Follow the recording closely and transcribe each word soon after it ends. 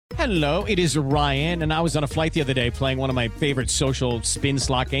Hello, it is Ryan, and I was on a flight the other day playing one of my favorite social spin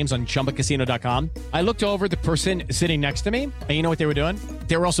slot games on ChumbaCasino.com. I looked over at the person sitting next to me, and you know what they were doing?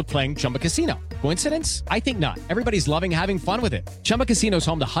 They were also playing Chumba Casino. Coincidence? I think not. Everybody's loving having fun with it. Chumba Casino is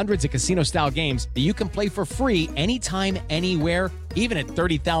home to hundreds of casino-style games that you can play for free anytime, anywhere, even at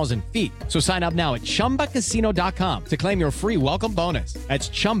 30,000 feet. So sign up now at ChumbaCasino.com to claim your free welcome bonus. That's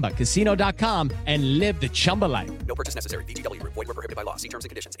ChumbaCasino.com and live the Chumba life. No purchase necessary. VGW. Void where prohibited by law. See terms and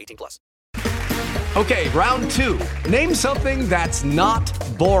conditions. 18+. Okay, round two. Name something that's not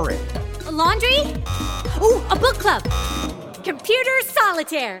boring. A laundry? Ooh, a book club. Computer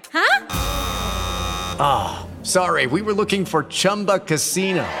solitaire, huh? Ah, sorry. We were looking for Chumba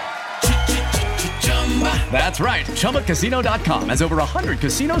Casino. That's right. ChumbaCasino.com has over 100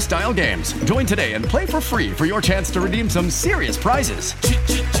 casino-style games. Join today and play for free for your chance to redeem some serious prizes.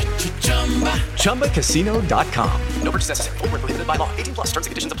 ChumbaCasino.com. No purchase necessary. Void where prohibited by law. 18+. Terms and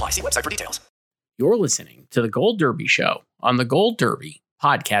conditions apply. See website for details. You're listening to The Gold Derby Show on the Gold Derby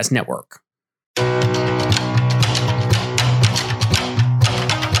Podcast Network.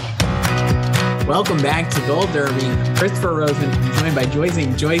 Welcome back to Gold Derby. Christopher Roseman, joined by Joyce.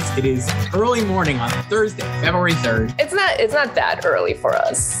 Joyce, it is early morning on Thursday, February 3rd. It's not that early for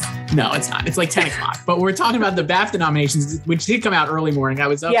us. No, it's not. It's like 10 o'clock. But we're talking about the BAFTA nominations, which did come out early morning. I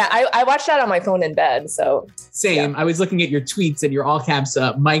was up. Yeah, I watched that on my phone in bed. So same. Yeah. I was looking at your tweets and your all caps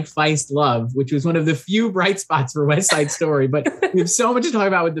Mike Feist love, which was one of the few bright spots for West Side Story. But we have so much to talk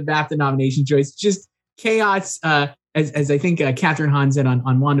about with the BAFTA nomination, Joyce. Just chaos. As I think Catherine Hahn said on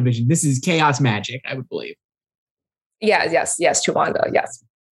WandaVision, this is chaos magic, I would believe. Yeah, yes, to Wanda, yes.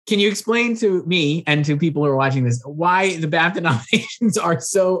 Can you explain to me and to people who are watching this why the BAFTA nominations are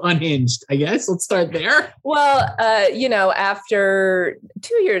so unhinged? I guess let's start there. Well, after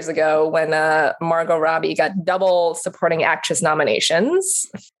 2 years ago when Margot Robbie got double supporting actress nominations,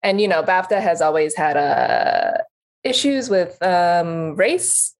 and BAFTA has always had issues with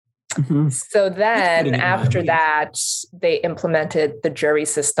race. Mm-hmm. So then after that, they implemented the jury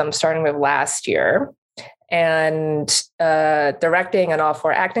system starting with last year, and directing and all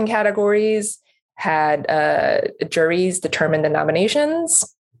 4 acting categories had juries determine the nominations,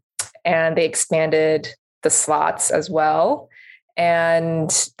 and they expanded the slots as well. And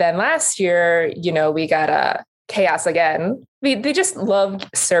then last year, we got chaos again. They just love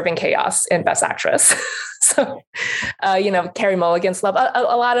serving chaos in Best Actress. So, Carey Mulligan's love.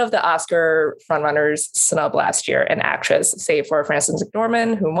 A lot of the Oscar frontrunners snub last year in actress, save for Frances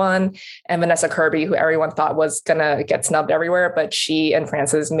McDormand, who won, and Vanessa Kirby, who everyone thought was going to get snubbed everywhere, but she and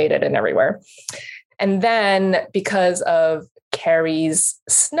Frances made it in everywhere. And then because of Carey's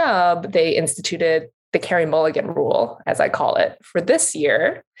snub, they instituted the Carey Mulligan rule, as I call it, for this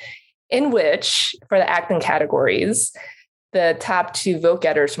year, in which, for the acting categories, the top 2 vote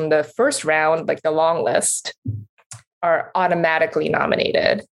getters from the first round, like the long list, are automatically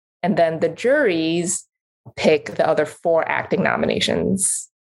nominated. And then the juries pick the other 4 acting nominations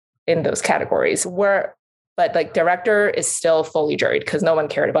in those categories. But like director is still fully juried because no one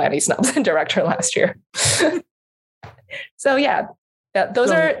cared about any snubs in director last year. So yeah,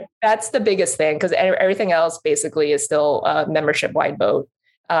 that's the biggest thing, because everything else basically is still a membership-wide vote,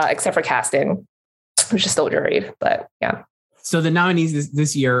 except for casting, which is still juried. But yeah. So the nominees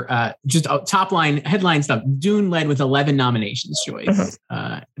this year, just top line headline stuff. Dune led with 11 nominations, Joyce,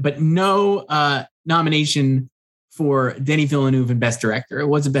 but no nomination for Denis Villeneuve in Best Director. It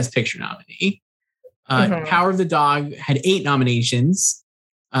was a Best Picture nominee. Power of the Dog had 8 nominations.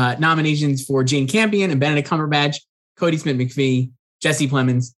 Nominations for Jane Campion and Benedict Cumberbatch, Cody Smith-McPhee, Jesse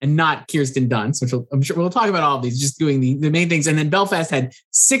Plemons, and not Kirsten Dunst, which I'm sure we'll talk about all of these, just doing the main things. And then Belfast had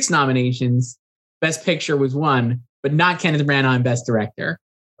 6 nominations. Best Picture was 1. But not Kenneth Branagh in Best Director.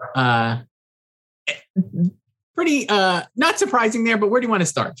 Pretty not surprising there, but where do you want to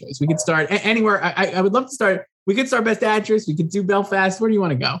start, Joyce? We could start anywhere. I would love to start. We could start Best Actress. We could do Belfast. Where do you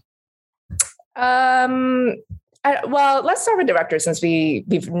want to go? Well, let's start with director, since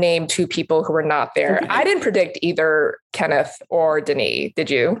we've named 2 people who were not there. Okay. I didn't predict either Kenneth or Denis.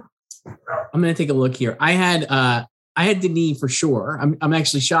 Did you? I'm going to take a look here. I had Denis for sure. I'm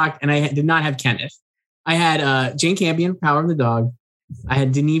actually shocked, and I did not have Kenneth. I had Jane Campion, Power of the Dog. I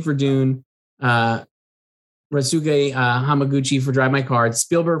had Denis for Dune, Ryosuke Hamaguchi for Drive My Car,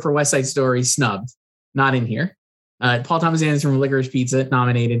 Spielberg for West Side Story, snubbed, not in here. Paul Thomas Anderson from Licorice Pizza,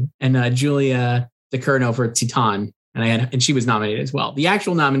 nominated, and Julia DeCurno for Titan, and she was nominated as well. The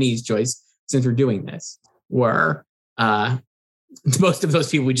actual nominees, Joyce, since we're doing this, were most of those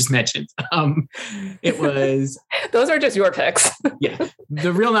people we just mentioned. It was those are just your picks. Yeah,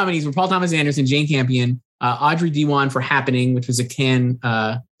 the real nominees were Paul Thomas Anderson, Jane Campion, Audrey Diwan for Happening, which was a Cannes.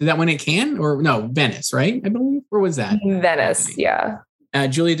 Did that win at Cannes or no? Venice, right? I believe. Where was that? Venice, yeah.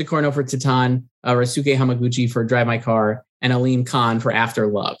 Julia Ducournau for Titan, Ryosuke Hamaguchi for Drive My Car, and Aline Khan for After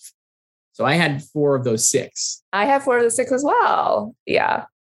Love. So I had 4 of those 6. I have 4 of the 6 as well. Yeah.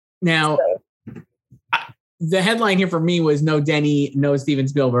 Now, the headline here for me was no Denny, no Steven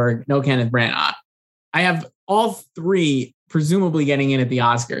Spielberg, no Kenneth Branagh. I have all 3 presumably getting in at the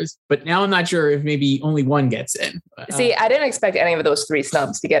Oscars, but now I'm not sure if maybe only one gets in. See, I didn't expect any of those 3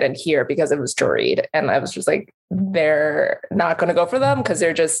 snubs to get in here because it was juried. And I was just like, they're not going to go for them because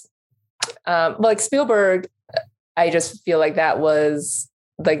they're just like Spielberg. I just feel like that was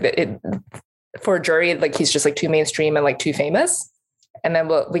like for a jury, like he's just like too mainstream and like too famous. And then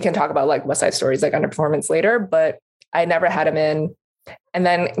we can talk about like West Side Story's like underperformance later, but I never had him in. And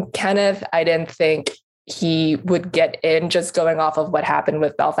then Kenneth, I didn't think he would get in just going off of what happened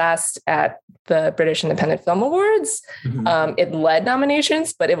with Belfast at the British Independent Film Awards. Mm-hmm. It led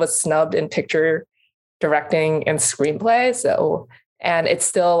nominations, but it was snubbed in picture, directing, and screenplay. So, and it's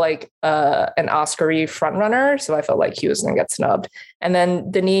still like an Oscar-y frontrunner. So I felt like he was going to get snubbed. And then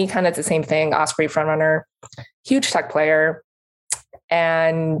Denis, kind of the same thing, Oscar-y frontrunner, huge tech player.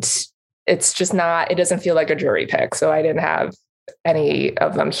 And it's just not, it doesn't feel like a jury pick. So I didn't have any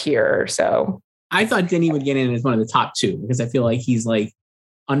of them here. So I thought Denis would get in as one of the top 2 because I feel like he's like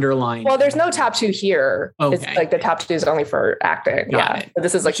underlined. Well, there's no top 2 here. Okay. It's like the top 2 is only for acting. Got it. But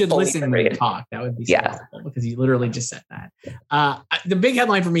this is like, you should listen when you talk. That would be so helpful because you literally just said that. The big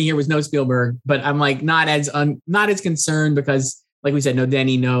headline for me here was no Spielberg, but I'm like not as concerned because like we said, no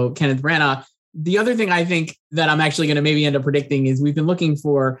Denny, no Kenneth Branagh. The other thing I think that I'm actually going to maybe end up predicting is we've been looking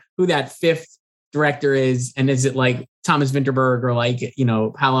for who that 5th director is. And is it like Thomas Vinterberg or like,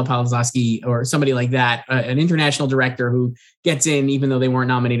 Paolo Palazzaschi or somebody like that, an international director who gets in, even though they weren't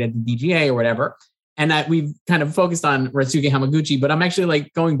nominated at the DGA or whatever. And that we've kind of focused on Ryosuke Hamaguchi, but I'm actually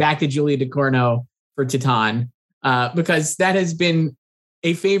like going back to Julia Ducournau for Titan because that has been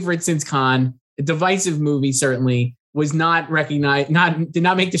a favorite since Cannes, a divisive movie, certainly. Was not recognized, did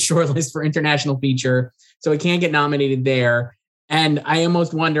not make the short list for international feature. So it can't get nominated there. And I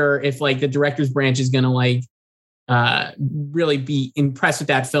almost wonder if like the director's branch is going to like really be impressed with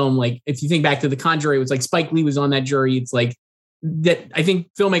that film. Like if you think back to The Conjuring, it was like Spike Lee was on that jury. It's like that. I think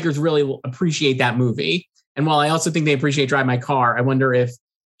filmmakers really will appreciate that movie. And while I also think they appreciate Drive My Car, I wonder if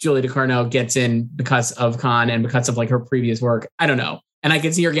Julia Ducournau gets in because of Cannes and because of like her previous work. I don't know. And I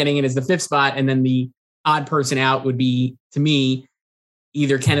could see her getting in as the 5th spot. And then the odd person out would be, to me,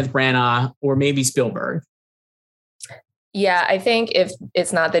 either Kenneth Branagh or maybe Spielberg. Yeah, I think if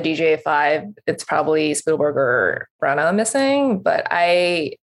it's not the DGA 5, it's probably Spielberg or Branagh missing, but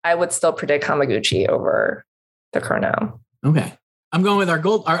I would still predict Hamaguchi over Ducournau. Okay. I'm going with our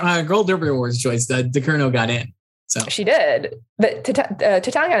Gold Derby Awards choice. Ducournau got in. So she did. But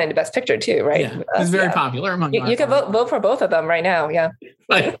Titan got into Best Picture too, right? Yeah, it's very popular among you can vote for both of them right now. Yeah.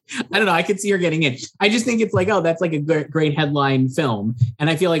 But I don't know. I could see her getting in. I just think it's like, oh, that's like a great headline film. And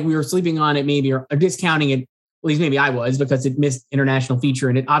I feel like we were sleeping on it maybe or discounting it. At least maybe I was because it missed international feature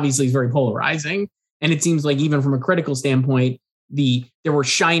and it obviously is very polarizing. And it seems like even from a critical standpoint, there were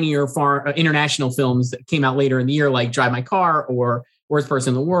shinier international films that came out later in the year, like Drive My Car or Worst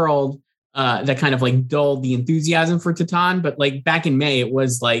Person in the World. That kind of like dulled the enthusiasm for Titan. But like back in May, it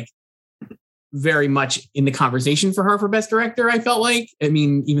was like very much in the conversation for her for Best Director, I felt like. I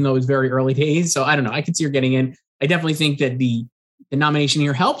mean, even though it was very early days. So I don't know. I could see her getting in. I definitely think that the nomination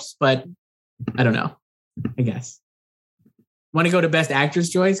here helps, but I don't know, I guess. Want to go to Best Actress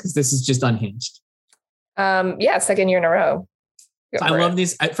choice? Because this is just unhinged. Yeah, 2nd year in a row. So I love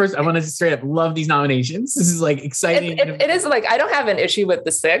these. First, I want to straight up love these nominations. This is like exciting. It is like, I don't have an issue with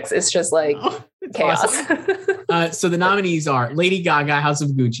the 6. It's just like chaos. Awesome. So the nominees are Lady Gaga, House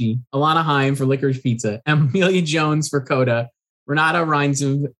of Gucci, Alana Haim for Licorice Pizza, Amelia Jones for Coda, Renata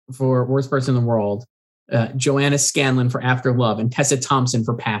Reinzug for Worst Person in the World, Joanna Scanlon for After Love, and Tessa Thompson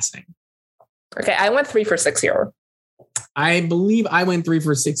for Passing. Okay, I went 3 for 6 here. I believe I went 3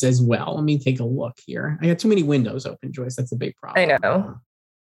 for 6 as well. Let me take a look here. I got too many windows open, Joyce. That's a big problem. I know.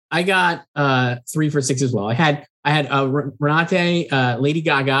 I got 3 for 6 as well. I had Renate, Lady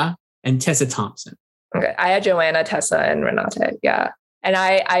Gaga, and Tessa Thompson. Okay, I had Joanna, Tessa, and Renate. Yeah, and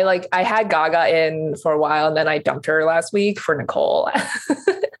I had Gaga in for a while, and then I dumped her last week for Nicole.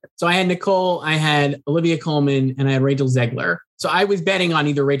 So I had Nicole, I had Olivia Colman, and I had Rachel Zegler. So I was betting on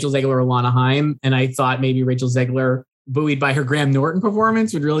either Rachel Zegler or Alana Haim, and I thought maybe Rachel Zegler, buoyed by her Graham Norton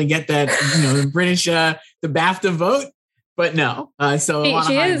performance, would really get that, the British, the BAFTA vote. but no. So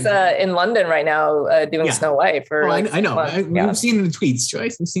she is in London right now doing Snow White for. I know. We've seen the tweets,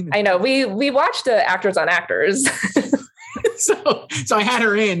 Joyce. We've seen. I know. We watched Actors on Actors. so I had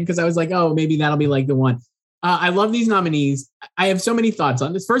her in because I was like, oh, maybe that'll be like the one. I love these nominees. I have so many thoughts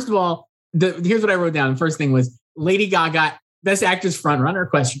on this. First of all, here's what I wrote down. The first thing was Lady Gaga, Best Actress frontrunner ?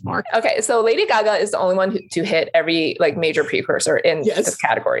 Okay, so Lady Gaga is the only one to hit every like major precursor in this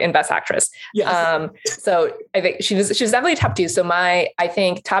category in Best Actress. Yes. So I think she was definitely top two. So I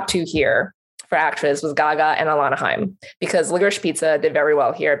think top two here for actress was Gaga and Alana Haim, because Licorice Pizza did very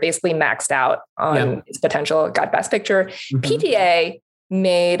well here. Basically maxed out on its potential. Got Best Picture. Mm-hmm. PTA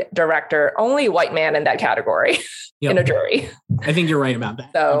made director, only white man in that category in a jury. I think you're right about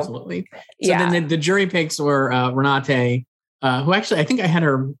that. So, absolutely. So then the jury picks were Renate. Who actually, I think I had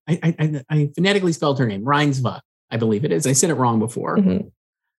her, I phonetically spelled her name, Reinsva, I believe it is. I said it wrong before.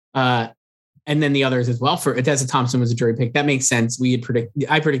 Mm-hmm. And then the others as well. For Tessa Thompson was a jury pick. That makes sense. I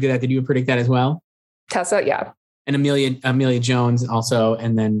predicted that. Did you predict that as well? Tessa, yeah. And Amelia Jones also.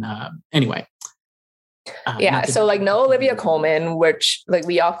 And then anyway. So like no Olivia Colman, which like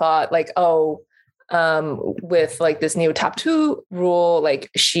we all thought like, with like this new top two rule, like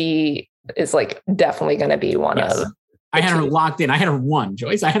she is like definitely going to be one of. I had her locked in. I had her one,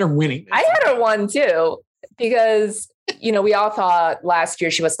 Joyce. I had her winning. I had her one too, because, we all thought last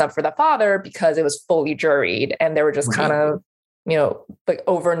year she was snubbed for The Father because it was fully juried and they were just kind of, like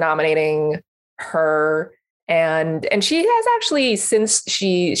over nominating her. And she has actually, since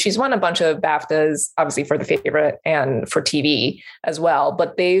she's won a bunch of BAFTAs, obviously for The Favorite and for TV as well,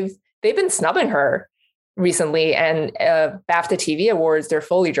 but they've been snubbing her recently, and BAFTA TV awards, they're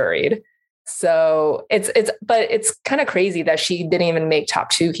fully juried. So it's kind of crazy that she didn't even make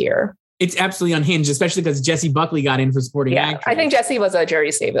top two here. It's absolutely unhinged, especially because Jessie Buckley got in for supporting actress. I think Jessie was a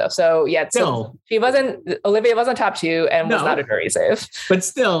jury save though. So still, Olivia wasn't top two and was not a jury save. But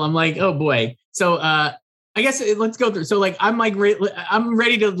still, I'm like, oh boy. So I guess let's go through. So like, I'm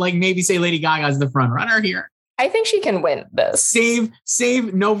ready to like maybe say Lady Gaga is the front runner here. I think she can win this.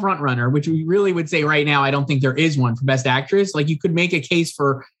 Save no front runner, which we really would say right now. I don't think there is one for Best Actress. Like you could make a case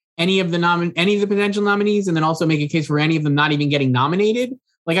for any of the potential nominees, and then also make a case for any of them not even getting nominated.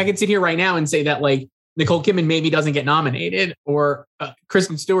 Like I could sit here right now and say that like Nicole Kidman maybe doesn't get nominated, or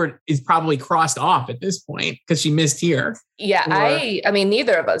Kristen Stewart is probably crossed off at this point because she missed here. Yeah, I mean,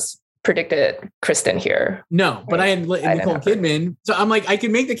 neither of us predicted Kristen here. No, but I had Nicole Kidman. So I'm like, I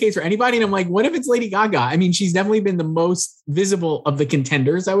can make the case for anybody. And I'm like, what if it's Lady Gaga? I mean, she's definitely been the most visible of the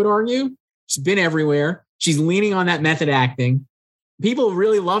contenders, I would argue. She's been everywhere. She's leaning on that method acting. People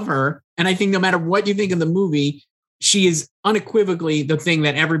really love her. And I think no matter what you think of the movie, she is unequivocally the thing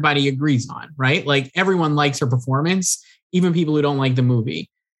that everybody agrees on, right? Like everyone likes her performance, even people who don't like the movie.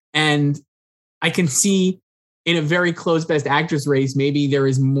 And I can see in a very close Best Actress race, maybe there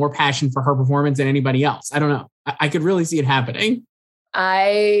is more passion for her performance than anybody else. I don't know. I could really see it happening.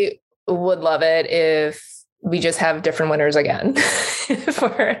 I would love it if we just have different winners again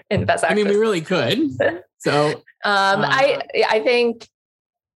in Best Actress. I mean, we really could. So I think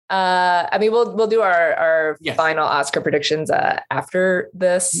we'll do our final Oscar predictions after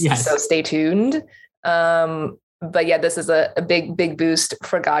this. Yes. So stay tuned. But yeah, this is a big boost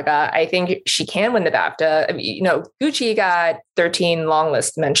for Gaga. I think she can win the BAFTA. I mean, Gucci got 13 long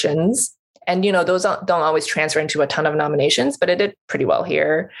list mentions, and those don't always transfer into a ton of nominations, but it did pretty well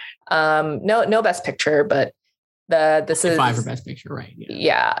here. No Best Picture, but this is 5 for Best Picture, right?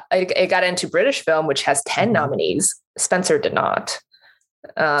 Yeah, it got into British film, which has 10 nominees. Spencer did not.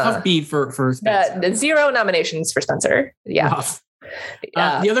 Tough beat for Spencer. 0 nominations for Spencer. Yeah. Rough.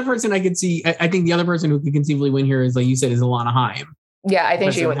 The other person I could see, I think the other person who could conceivably win here is, like you said, is Alana Haim. Yeah, I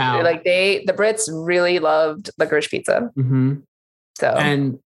think she would. Like the Brits really loved Licorice Pizza. Mm-hmm. So,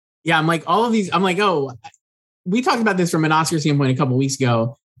 and yeah, I'm like all of these. I'm like, oh, we talked about this from an Oscar standpoint a couple of weeks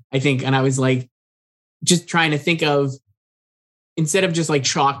ago, I think, and I was like, just trying to think of, instead of just like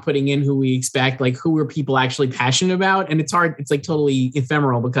chalk putting in who we expect, like who are people actually passionate about, and it's hard. It's like totally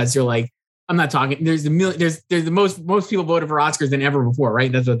ephemeral because you're like, I'm not talking. There's the most people voted for Oscars than ever before, right?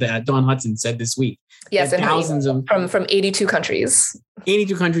 That's what Dawn Hudson said this week. Yes, and thousands from 82 countries.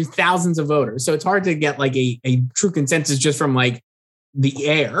 82 countries, thousands of voters. So it's hard to get like a true consensus just from like the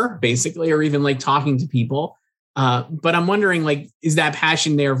air, basically, or even like talking to people. But I'm wondering, like, is that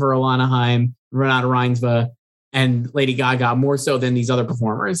passion there for Alana Haim, Renate Reinsva, and Lady Gaga more so than these other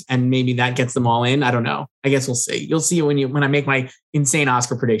performers? And maybe that gets them all in. I don't know. I guess we'll see. You'll see when I make my insane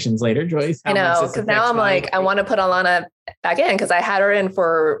Oscar predictions later, Joyce. I know, because now I'm like, I want to put Alana back in because I had her in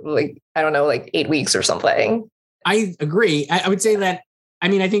for like, I don't know, like 8 weeks or something. I agree. I would say that I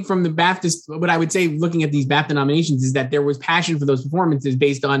mean, I think from the BAFTA, what I would say looking at these BAFTA nominations is that there was passion for those performances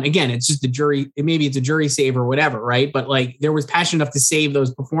based on, again, it's just a jury, maybe it's a jury save or whatever, right? But like there was passion enough to save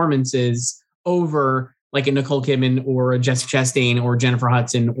those performances over like a Nicole Kidman or a Jessica Chastain or Jennifer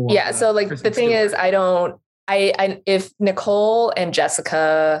Hudson. Or, so like Kristen the thing Stewart. is, if Nicole and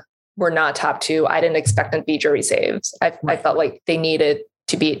Jessica were not top two, I didn't expect them to be jury saves. I felt like they needed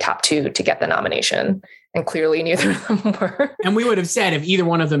to be top two to get the nomination. And clearly neither of them were. And we would have said if either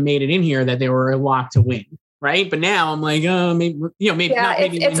one of them made it in here that they were a lock to win, right? But now I'm like, maybe not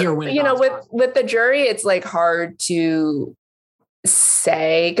maybe it's, here win. With the jury, it's like hard to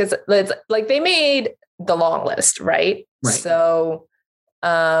say because it's like they made the long list, right? So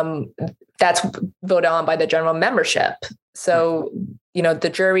that's voted on by the general membership. So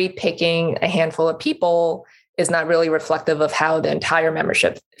the jury picking a handful of people is not really reflective of how the entire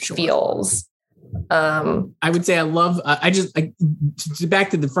membership feels. I would say I love, back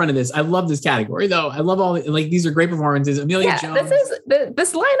to the front of this. I love this category though. I love all like, these are great performances. Amelia Jones.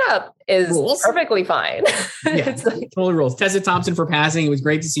 This lineup is rules. Perfectly fine. It's totally rules. Tessa Thompson for passing. It was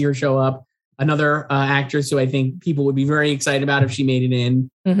great to see her show up. Another actress who I think people would be very excited about if she made it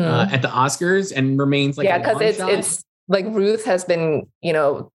in at the Oscars and remains like, because it's like Ruth has been,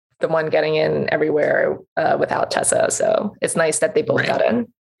 the one getting in everywhere without Tessa. So it's nice that they both got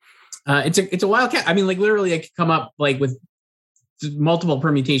in. It's a wild cat. I mean, like literally I could come up like with multiple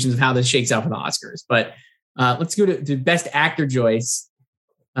permutations of how this shakes out for the Oscars, but let's go to Best Actor Joyce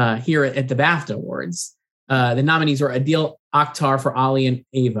here at the BAFTA Awards. The nominees are Adil Akhtar for Ali and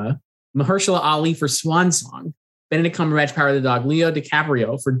Ava, Mahershala Ali for Swan Song, Benedict Cumberbatch, Power of the Dog, Leo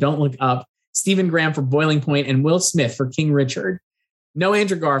DiCaprio for Don't Look Up, Stephen Graham for Boiling Point, and Will Smith for King Richard. No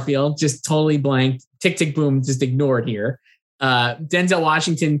Andrew Garfield, just totally blank. Tick, tick, boom, just ignored here. Denzel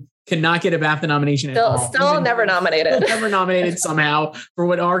Washington cannot get a BAFTA nomination at all. Still never nominated. Never nominated somehow for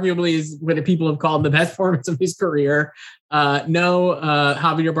what arguably is what people have called the best performance of his career. No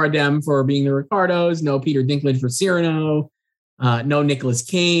Javier Bardem for Being the Ricardos. No Peter Dinklage for Cyrano. No Nicolas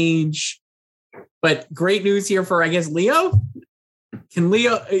Cage. But great news here for, I guess, Leo. Can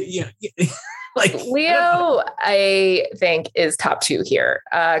Leo... like Leo, I think, is top two here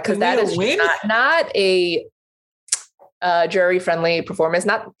because that is not a jury-friendly performance.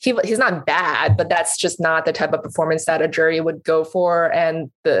 He's not bad, but that's just not the type of performance that a jury would go for.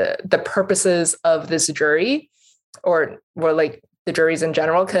 And the purposes of this jury, or like the juries in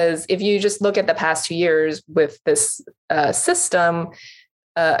general, because if you just look at the past 2 years with this system,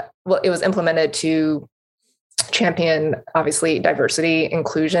 it was implemented to champion, obviously, diversity,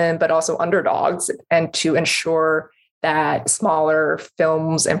 inclusion, but also underdogs, and to ensure that smaller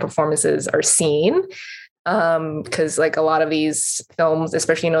films and performances are seen. Because like a lot of these films,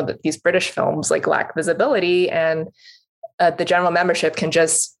 especially, these British films like lack visibility, and the general membership can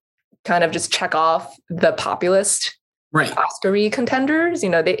just kind of just check off the populist Oscar-y contenders.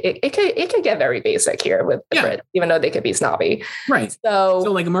 It could get very basic here with the Brits, even though they could be snobby. Right. So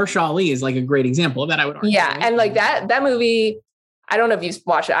like Mahershala Ali is like a great example of that, I would argue. Yeah. Right? And like that movie, I don't know if you've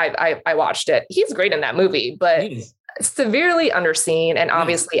watched it. I watched it. He's great in that movie, but severely underseen. And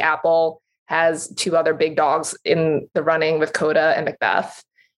obviously Apple has two other big dogs in the running with Coda and Macbeth,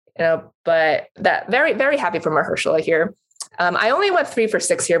 but that very, very happy for Mahershala here. I only went 3 for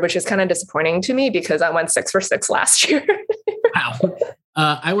 6 here, which is kind of disappointing to me because I went 6 for 6 last year. Wow.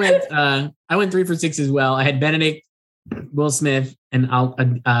 I went 3 for 6 as well. I had Benedict, Will Smith, and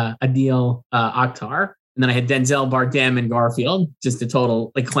Adil Akhtar. And then I had Denzel, Bardem, and Garfield, just a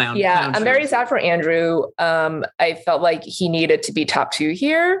total like clown. Yeah, clown I'm very sad for Andrew. I felt like he needed to be top 2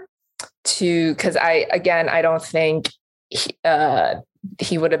 here because I don't think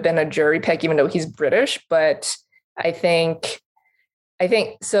he would have been a jury pick, even though he's British, but I think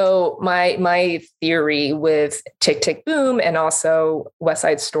so. My theory with Tick, Tick, Boom and also West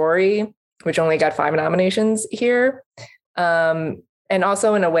Side Story, which only got 5 nominations here, and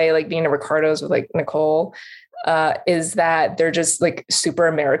also in a way like Being the Ricardos with like Nicole, is that they're just like super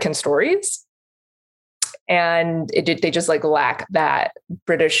American stories, and they just like lack that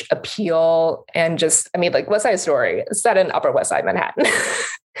British appeal. And just, I mean, like West Side Story is set in Upper West Side Manhattan.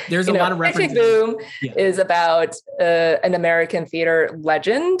 There's a lot of references. Boom is about an American theater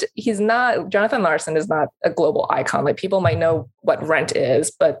legend. Jonathan Larson is not a global icon. Like people might know what Rent is,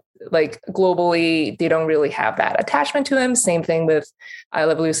 but like globally, they don't really have that attachment to him. Same thing with I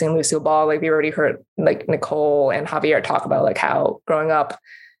Love Lucy and Lucille Ball. Like we already heard like Nicole and Javier talk about like how growing up,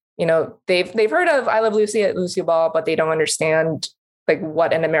 they've heard of I Love Lucy at Lucille Ball, but they don't understand like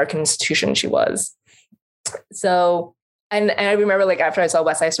what an American institution she was. So And I remember like after I saw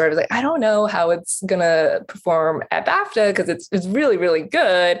West Side Story, I was like, I don't know how it's gonna perform at BAFTA because it's really, really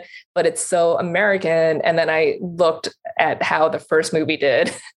good, but it's so American. And then I looked at how the first movie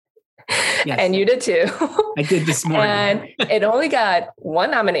did. Yes. And you did too. I did this morning. And it only got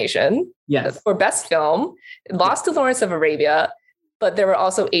one nomination for Best Film. It lost to Lawrence of Arabia, but there were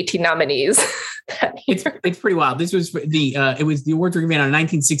also 18 nominees. It's pretty wild. This was it was the awards were given out in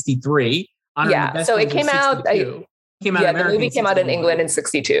 1963. So it came out. The movie came out in England in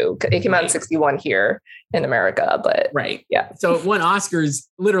 62. It came out in 61 here in America, but so it won Oscars,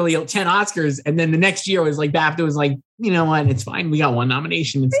 literally 10 Oscars, and then the next year was like BAFTA was like, you know what, it's fine, we got one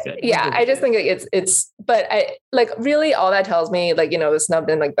nomination, it's good. I just think it's but I like really all that tells me, like, you know, it was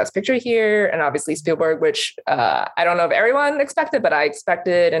snubbed in like Best Picture here, and obviously Spielberg, which I don't know if everyone expected, but I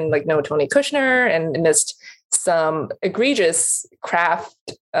expected, and like no Tony Kushner, and missed some egregious craft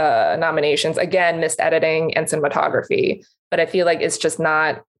nominations, again, missed editing and cinematography, but I feel like it's just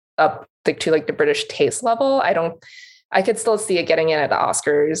not up to like the British taste level. I could still see it getting in at the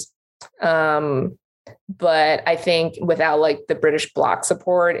Oscars. But I think without like the British bloc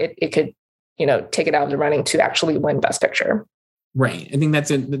support, it could, you know, take it out of the running to actually win Best Picture. Right. I think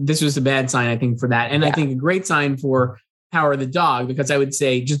this was a bad sign, I think, for that. And I think a great sign for Power of the Dog, because I would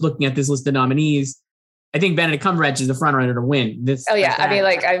say, just looking at this list of nominees, I think Benedict Cumberbatch is the front runner to win this. Oh yeah. I mean,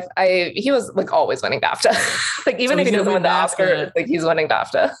 like he was like always winning BAFTA. Like even if he doesn't win the Oscar, like he's winning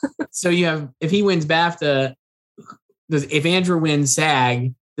BAFTA. So if he wins BAFTA, if Andrew wins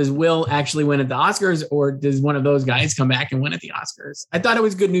SAG, does Will actually win at the Oscars, or does one of those guys come back and win at the Oscars? I thought it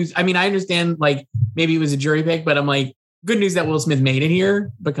was good news. I mean, I understand like maybe it was a jury pick, but I'm like, good news that Will Smith made it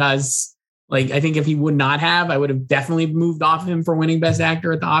here, because like, I think if he would not have, I would have definitely moved off him for winning Best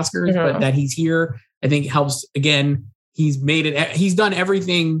Actor at the Oscars, but that he's here, I think helps. Again, he's made it. He's done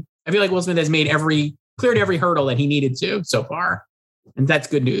everything. I feel like Will Smith has cleared every hurdle that he needed to so far. And that's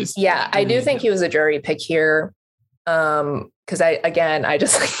good news. Yeah. I do think he was a jury pick here. Cause I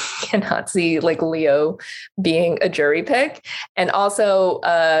just cannot see like Leo being a jury pick. And also,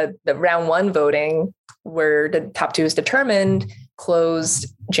 the round one voting where the top two is determined closed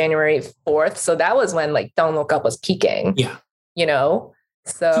January 4th. So that was when like Don't Look Up was peaking. Yeah. You know,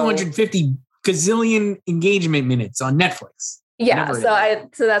 so 250 gazillion engagement minutes on Netflix. Yeah.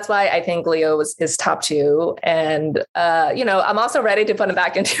 So that's why I think Leo was his top two. And, you know, I'm also ready to put him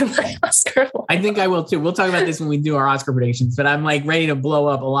back into my Oscar lineup. I think I will too. We'll talk about this when we do our Oscar predictions, but I'm like ready to blow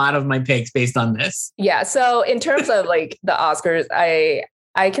up a lot of my picks based on this. Yeah. So in terms of like the Oscars,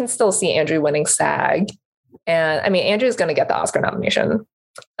 I can still see Andrew winning SAG. And I mean, Andrew's going to get the Oscar nomination.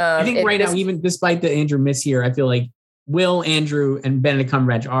 I think right now, even despite the Andrew miss here, I feel like Will, Andrew, and Benedict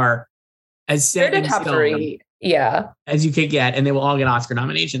Cumberbatch are as set in top three. Yeah. As you could get, and they will all get Oscar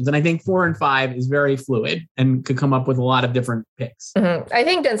nominations. And I think 4 and 5 is very fluid and could come up with a lot of different picks. Mm-hmm. I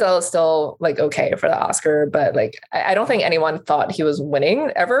think Denzel is still like okay for the Oscar, but like I don't think anyone thought he was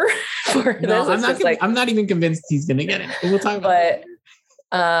winning ever for no, this. I'm not even convinced he's going to get it. We'll talk about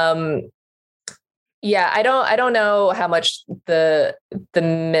it. Yeah, I don't know how much the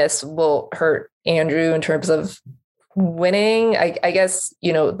miss will hurt Andrew in terms of winning. I guess,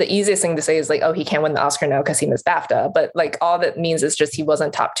 you know, the easiest thing to say is like, oh, he can't win the Oscar now because he missed BAFTA. But like all that means is just he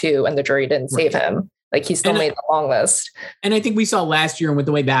wasn't top two and the jury didn't save him. Like he still made the long list. And I think we saw last year, and with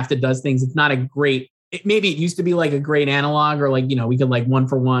the way BAFTA does things, it's not a great, maybe it used to be like a great analog, or like, you know, we could like 1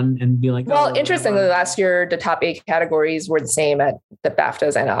 for 1 and be like, well, interestingly, last year, the top 8 categories were the same at the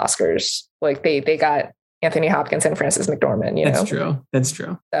BAFTAs and Oscars. Like they got Anthony Hopkins and Frances McDormand, you know? That's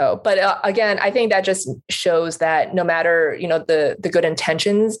true. So, but again, I think that just shows that no matter, you know, the good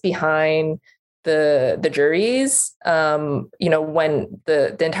intentions behind the juries, you know, when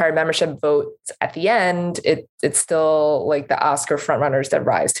the entire membership votes at the end, it's still like the Oscar frontrunners that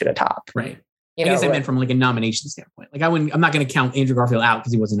rise to the top. Right. I guess I meant from like a nomination standpoint. Like I'm not going to count Andrew Garfield out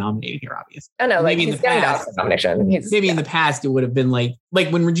because he wasn't nominated here, obviously. I know, maybe in the past, nomination. In the past, it would have been like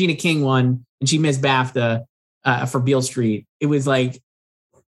when Regina King won and she missed BAFTA for Beale Street. It was like,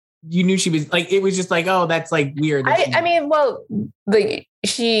 you knew she was like, it was just like, oh, that's like weird. I mean, well,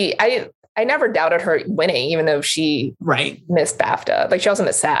 I never doubted her winning, even though she missed BAFTA. Like she also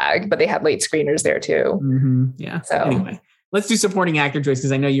missed SAG, but they had late screeners there too. Mm-hmm. Yeah. So anyway. Let's do supporting actor choice,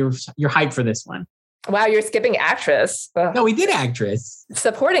 because I know you're hyped for this one. Wow, you're skipping actress. Ugh. No, we did actress.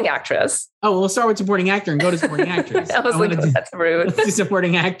 Supporting actress. Oh, we'll start with supporting actor and go to supporting actress. I was like, that's rude. Let's do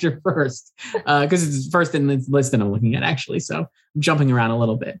supporting actor first, because it's first in the list that I'm looking at, actually. So I'm jumping around a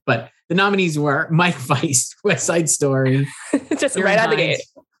little bit. But the nominees were Mike Weiss, West Side Story. Just right out the gate.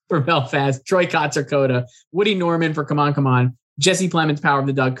 For Belfast, Troy Kotzer, Coda, Woody Norman for Come On, Come On, Jesse Plemons, Power of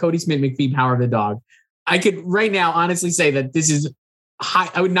the Dog, Cody Smith McPhee, Power of the Dog. I could right now honestly say that this is high.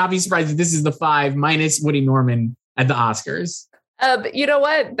 I would not be surprised if this is the 5 minus Woody Norman at the Oscars. You know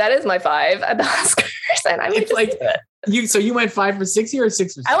what? That is my 5 at the Oscars, and I would like it. So you went 5 for 6 here or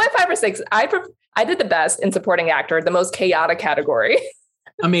 6 for 6? I went 5 for 6. I did the best in supporting actor, the most chaotic category.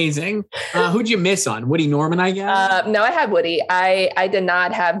 Amazing. Who'd you miss on? Woody Norman, I guess? No, I had Woody. I did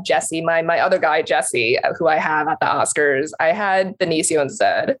not have Jesse, my other guy, Jesse, who I have at the Oscars. I had Benicio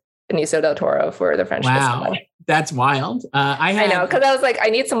instead, Benicio del Toro for The French Dispatch. That's wild. I know, because I was like, I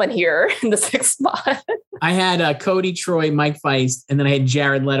need someone here in the 6th spot. I had Cody, Troy, Mike Feist, and then I had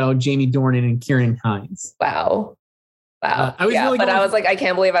Jared Leto, Jamie Dornan, and Kieran Hines. Wow. I was really but I was like, I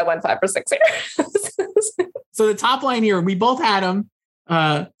can't believe I went 5 for 6 here. So the top line here, we both had him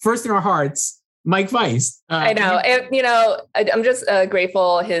first in our hearts, Mike Feist. I know. I'm just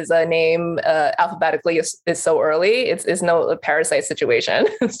grateful his name alphabetically is so early. It's no Parasite situation.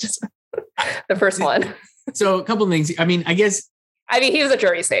 It's just the first one. So a couple of things. I mean, he was a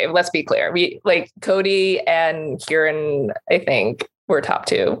jury save. Let's be clear. We like Cody and Kieran, I think, were top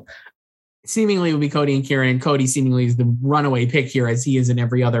 2. Seemingly it would be Cody and Kieran. Cody seemingly is the runaway pick here, as he is in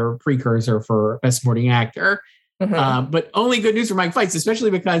every other precursor for Best Supporting Actor. Mm-hmm. But only good news for Mike Feist, especially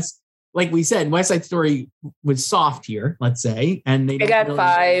because, like we said, West Side Story was soft here, let's say. And they got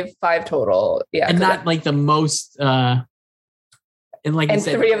really five total. Yeah. And not like the most... and you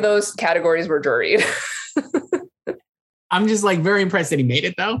said, 3 of those categories were juried. I'm just like very impressed that he made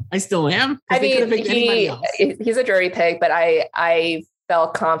it, though. I still am. I mean, he's a jury pick, but I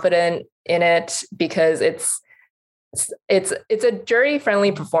felt confident in it because it's a jury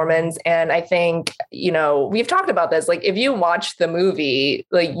friendly performance. And I think, we've talked about this, like if you watch the movie,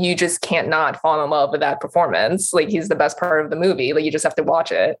 like you just can't not fall in love with that performance. Like he's the best part of the movie. Like you just have to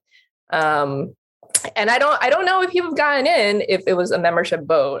watch it. And I don't know if he would have gotten in if it was a membership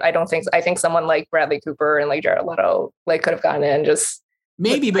vote. I think someone like Bradley Cooper and like Jared Leto like could have gotten in just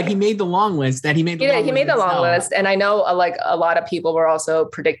maybe, but he made the long list he made the long list. And I know a lot of people were also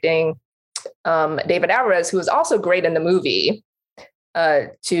predicting David Alvarez, who was also great in the movie,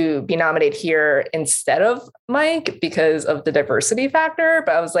 to be nominated here instead of Mike because of the diversity factor.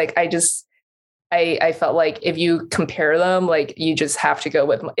 But I was like, I felt like if you compare them, like you just have to go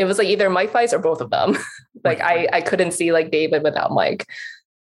with, it was like either Mike Feist or both of them. Like right. I couldn't see like David without Mike.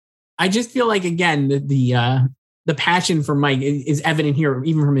 I just feel like, again, the passion for Mike is evident here,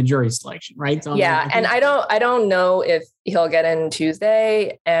 even from a jury selection, right? So yeah. And I don't know if he'll get in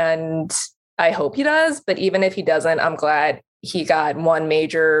Tuesday, and I hope he does, but even if he doesn't, I'm glad he got one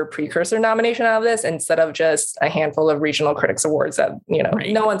major precursor nomination out of this instead of just a handful of regional critics awards that,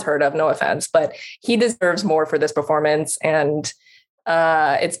 right. No one's heard of, no offense, but he deserves more for this performance. And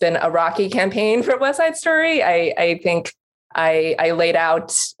it's been a rocky campaign for West Side Story. I think I laid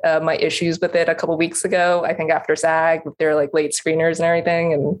out my issues with it a couple of weeks ago, I think after SAG, with their like late screeners and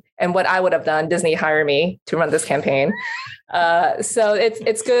everything, and what I would have done. Disney hired me to run this campaign. So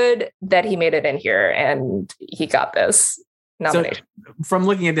it's good that he made it in here and he got this nomination. So from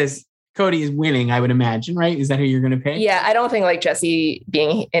looking at this, Cody is winning, I would imagine, right? Is that who you're going to pick? Yeah, I don't think like Jesse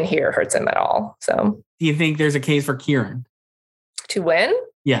being in here hurts him at all. So do you think there's a case for Kieran to win?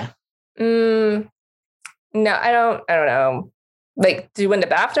 Yeah. No, I don't know. Like, do you win the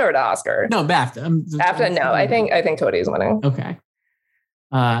BAFTA or the Oscar? No, BAFTA. BAFTA. No, I think Cody's winning. Okay.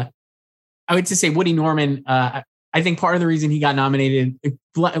 I would just say Woody Norman. I think part of the reason he got nominated,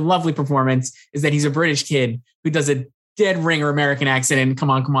 a lovely performance, is that he's a British kid who does a dead ringer American accent. And come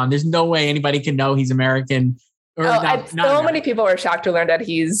on. There's no way anybody can know he's American. Many people were shocked to learn that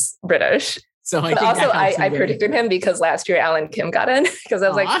he's British. So I predicted him because last year Alan Kim got in because I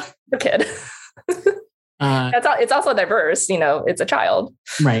was like, the kid. It's also diverse, it's a child.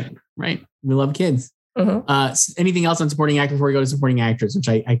 Right. We love kids. Mm-hmm. Anything else on supporting actor before we go to supporting actress, which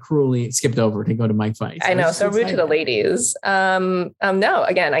I cruelly skipped over to go to Mike Feist. I know, so rude to the ladies. No,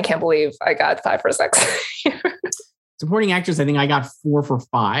 again, I can't believe I got 5 for 6. Supporting actress, I think I got 4 for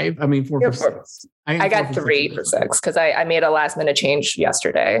 5. I mean, 4 for 6. I got 3 for 6 because I made a last minute change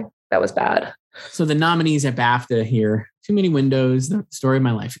yesterday. That was bad. So the nominees at BAFTA here: Too Many Windows, The Story of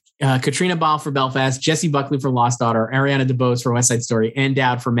My Life, Katrina Ball for Belfast, Jessie Buckley for Lost Daughter, Ariana DeBose for West Side Story, Ann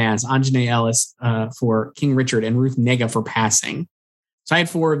Dowd for Maz, Anjanae Ellis for King Richard, and Ruth Negga for Passing. So I had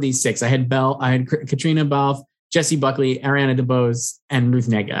 4 of these 6. I had Katrina Ball, Jessie Buckley, Ariana DeBose, and Ruth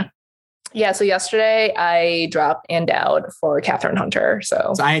Negga. Yeah, so yesterday I dropped Ann Dowd for Catherine Hunter.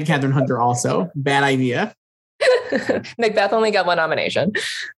 So I had Catherine Hunter also. Bad idea. Macbeth only got 1 nomination.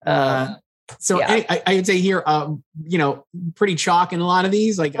 So Yeah. I would say here, pretty chalk in a lot of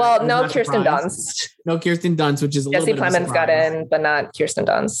these. Like, well, no Kirsten Dunst. No Kirsten Dunst, which is a Jesse little bit of a Plemons got surprise. in, but not Kirsten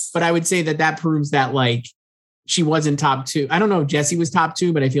Dunst. But I would say that proves that like she wasn't top 2. I don't know if Jesse was top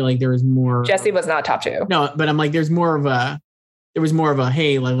 2, but I feel like there was more. Jesse was not top 2. No, but I'm like, there was more of a,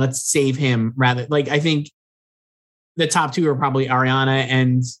 hey, like, let's save him rather. Like, I think the top 2 are probably Ariana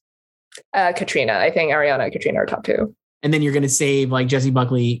and Katrina. I think Ariana and Katrina are top 2. And then you're going to save like Jessie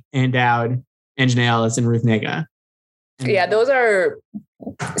Buckley and Dowd and Janae Ellis and Ruth Negga. Yeah, those are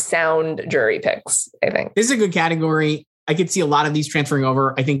sound jury picks, I think. This is a good category. I could see a lot of these transferring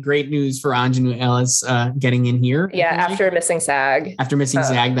over. I think great news for Anjanu Ellis getting in here. Yeah, after missing SAG. After missing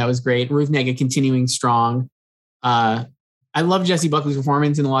SAG, that was great. Ruth Negga continuing strong. I love Jessie Buckley's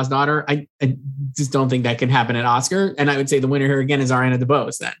performance in The Lost Daughter. I just don't think that can happen at Oscar. And I would say the winner here again is Ariana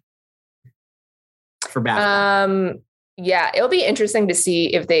DeBose then. For BAFTA. Yeah, it'll be interesting to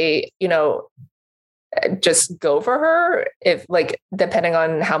see if they, just go for her. If like, depending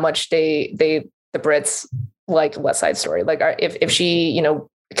on how much the Brits like West Side Story, like if she,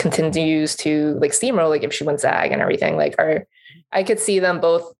 continues to like steamroll, like if she wins SAG and everything, like I could see them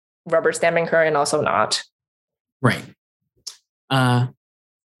both rubber stamping her and also not. Right.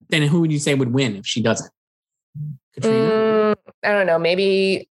 Then who would you say would win if she doesn't? Katrina? I don't know.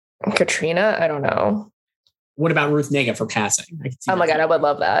 Maybe Katrina. I don't know. What about Ruth Negga for passing? Oh my God, I would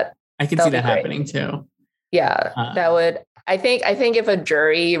love that. I could see that happening too. Yeah, that would. I think if a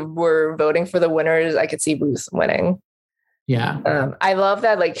jury were voting for the winners, I could see Ruth winning. Yeah. I love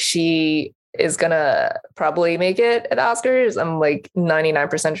that. Like she is gonna probably make it at Oscars. I'm like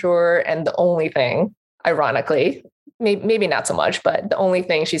 99% sure. And the only thing, ironically, maybe not so much, but the only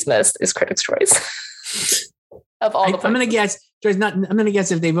thing she's missed is Critics' Choice. Of all I'm gonna guess. I'm gonna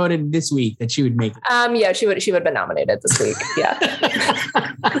guess if they voted this week that she would make it. Yeah, she would have been nominated this week. Yeah.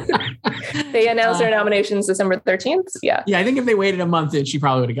 They announced their nominations December 13th. Yeah. Yeah, I think if they waited a month, then she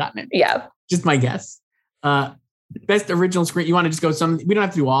probably would have gotten it. Yeah. Just my guess. Best original screen. You want to just go some? We don't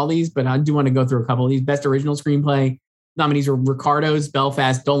have to do all these, but I do want to go through a couple of these. Best original screenplay nominees were Ricardo's,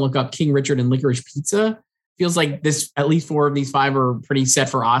 Belfast, Don't Look Up, King Richard, and Licorice Pizza. Feels like this. At least 4 of these 5 are pretty set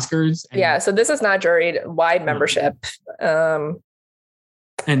for Oscars. Yeah. So this is not juried, wide membership.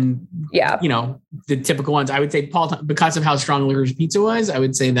 And yeah, the typical ones. I would say because of how strong Licorice Pizza was, I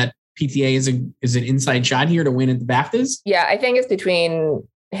would say that PTA is an inside shot here to win at the BAFTAs. Yeah, I think it's between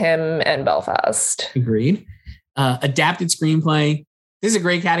him and Belfast. Agreed. Adapted screenplay. This is a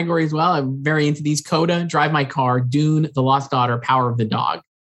great category as well. I'm very into these. Coda, Drive My Car, Dune, The Lost Daughter, Power of the Dog.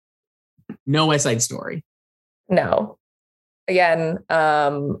 No West Side Story. No. Again,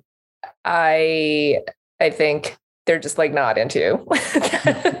 I think they're just like not into.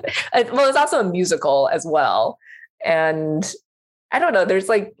 Well, it's also a musical as well. And I don't know, there's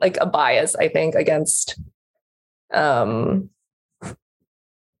like a bias, I think, against like,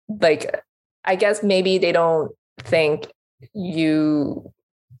 I guess maybe they don't think you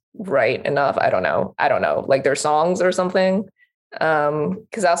write enough. I don't know. Like their songs or something.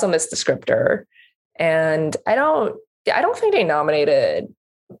 Because I also missed the scripter. And I don't think they nominated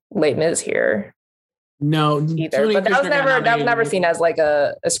Les Mis here. No, either. But that was never seen as like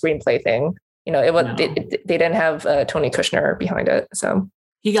a screenplay thing. It was they didn't have Tony Kushner behind it. So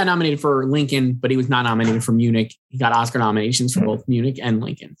he got nominated for Lincoln, but he was not nominated for Munich. He got Oscar nominations for both Munich and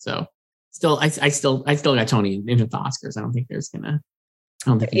Lincoln. So I still got Tony into the Oscars. I don't think there's gonna.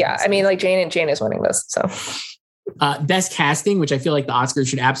 Yeah, I mean, like Jane is winning this. So best casting, which I feel like the Oscars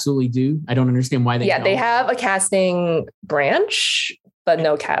should absolutely do. I don't understand why they. Yeah, don't. They have a casting branch, but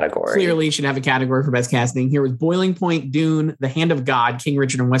no category. Clearly should have a category for best casting. Here was Boiling Point, Dune, The Hand of God, King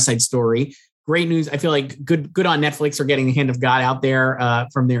Richard, and West Side Story. Great news. I feel like good on Netflix for getting The Hand of God out there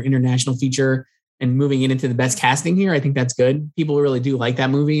from their international feature and moving it into the best casting here. I think that's good. People really do like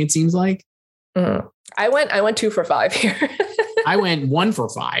that movie, it seems like. Mm. I went 2 for 5 here. I went 1 for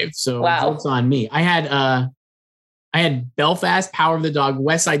 5. So wow. It's on me. I had Belfast, Power of the Dog,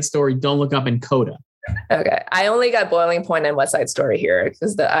 West Side Story, Don't Look Up, and Coda. Okay. I only got Boiling Point and West Side Story here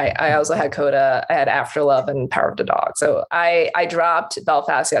because I also had Coda, I had After Love and Power of the Dog. So I dropped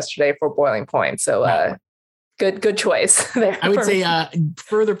Belfast yesterday for Boiling Point. So good choice there. I would say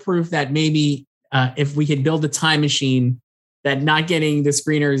further proof that maybe if we could build a time machine, that not getting the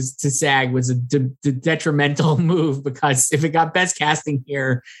screeners to SAG was a detrimental move, because if it got best casting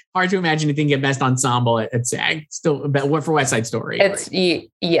here, hard to imagine it didn't get best ensemble at SAG. Still, what for West Side Story? It's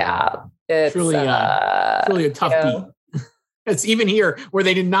truly a tough beat. It's even here where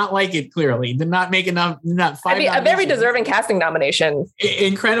they did not like it. Clearly, did not make enough. Not 5. A very deserving casting nomination.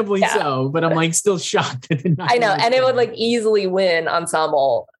 Incredibly so, but I'm like still shocked. I know, and it would like easily win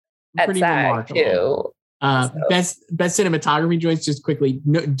ensemble. at pretty SAG remarkable. too. Best cinematography choice, just quickly.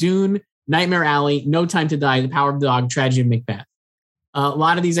 Dune, Nightmare Alley, No Time to Die, The Power of the Dog, Tragedy of Macbeth. A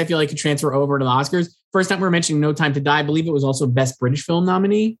lot of these I feel like could transfer over to the Oscars. First time we're mentioning No Time to Die, I believe it was also Best British Film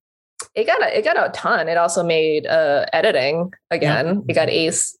nominee. It got a ton. It also made editing again. Yep. It got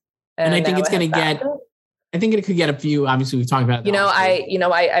Ace, And I think it's going to get. I think it could get a few. Obviously, we've talked about it.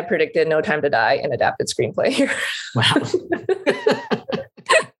 I predicted No Time to Die an adapted screenplay here. Wow,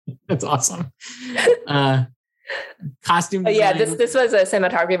 that's awesome. Costume design. This was a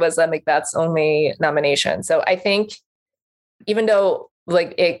cinematography was Macbeth's only nomination. So I think even though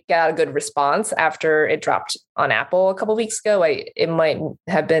like it got a good response after it dropped on Apple a couple of weeks ago, it might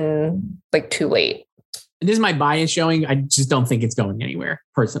have been like too late. This is my bias showing. I just don't think it's going anywhere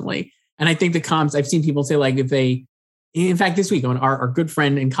personally. And I think the comps, I've seen people say like in fact, this week our good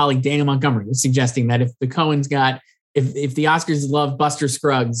friend and colleague Daniel Montgomery was suggesting that if the Coens if the Oscars love Buster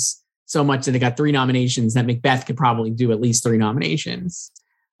Scruggs so much that they got 3 nominations, that Macbeth could probably do at least 3 nominations.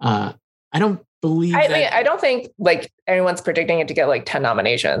 I don't believe I don't think like anyone's predicting it to get like 10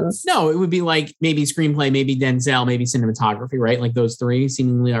 nominations. No, it would be like maybe screenplay, maybe Denzel, maybe cinematography, right? Like those 3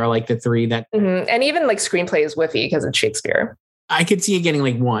 seemingly are like the 3 that. Mm-hmm. And even like screenplay is whiffy because it's Shakespeare. I could see it getting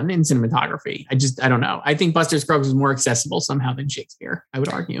like 1 in cinematography. I don't know. I think Buster Scruggs was more accessible somehow than Shakespeare, I would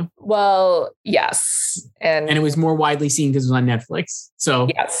argue. Well, yes. And it was more widely seen because it was on Netflix. So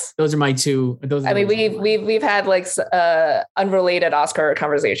yes, those are my 2. We've had like unrelated Oscar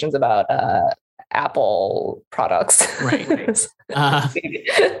conversations about Apple products. Right.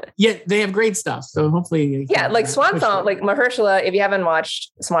 Yeah, they have great stuff. So hopefully. Yeah, like Swan Song, like Mahershala, if you haven't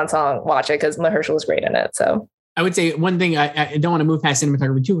watched Swan Song, watch it because Mahershala is great in it. So I would say one thing, I don't want to move past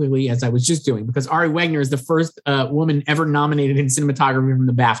cinematography too quickly as I was just doing, because Ari Wegner is the first woman ever nominated in cinematography from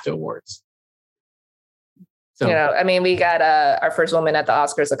the BAFTA Awards. So, we got our first woman at the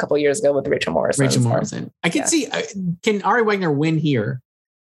Oscars a couple of years ago with Rachel Morrison. I could see, can Ari Wegner win here?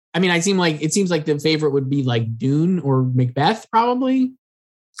 I mean, it seems like the favorite would be like Dune or Macbeth, probably.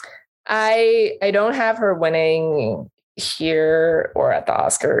 I don't have her winning here or at the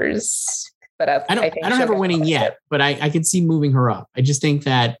Oscars. But I don't have her winning yet, but I could see moving her up. I just think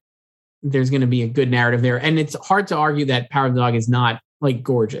that there's going to be a good narrative there. And it's hard to argue that Power of the Dog is not like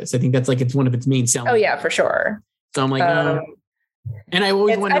gorgeous. I think that's like, it's one of its main selling. Oh yeah, for sure. So I'm like, and I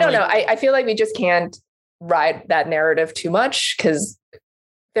always wonder. I don't know. I feel like we just can't ride that narrative too much because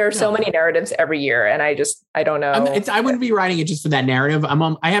there are so many narratives every year. And I don't know. I wouldn't be writing it just for that narrative.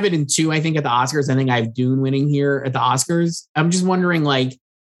 I have it in 2, I think at the Oscars. I think I have Dune winning here at the Oscars. I'm just wondering like,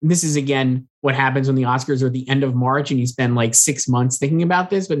 this is again what happens when the Oscars are at the end of March and you spend like 6 months thinking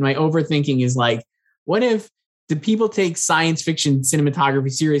about this. But my overthinking is like, what if do people take science fiction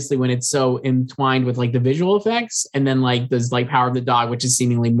cinematography seriously when it's so entwined with like the visual effects? And then like does like Power of the Dog, which is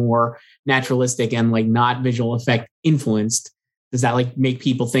seemingly more naturalistic and like not visual effect influenced, does that like make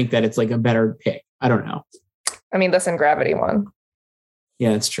people think that it's like a better pick? I don't know. I mean, listen, Gravity won.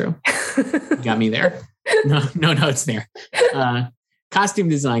 Yeah, that's true. You got me there. No, it's there. Costume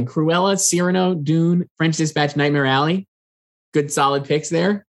design, Cruella, Cyrano, Dune, French Dispatch, Nightmare Alley. Good solid picks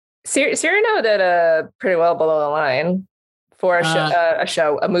there. Cyrano did pretty well below the line for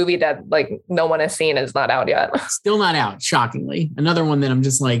a movie that like no one has seen, is not out yet. Still not out, shockingly. Another one that I'm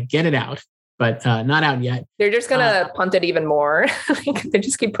just like, get it out, but not out yet. They're just gonna punt it even more. They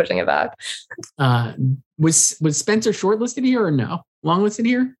just keep pushing it back. Was Spencer shortlisted here or no? Longlisted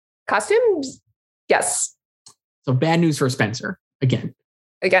here? Costumes? Yes. So bad news for Spencer.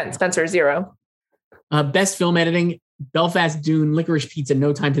 Again, Spencer 0. Best film editing, Belfast, Dune, Licorice Pizza,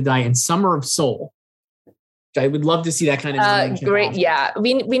 No Time to Die, and Summer of Soul. Which I would love to see that kind of great. Yeah.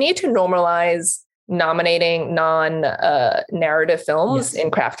 We need to normalize nominating non-narrative films in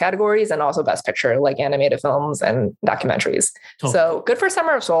craft categories and also Best Picture, like animated films and documentaries. Totally. So good for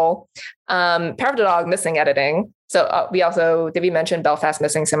Summer of Soul. Power of the Dog, missing editing. So did we mention Belfast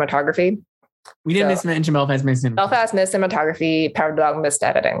missing cinematography? We didn't mention Belfast missed cinematography. Belfast missed cinematography, Power of the Dog missed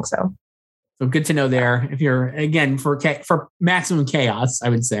editing. So good to know there. If you're, again, for maximum chaos, I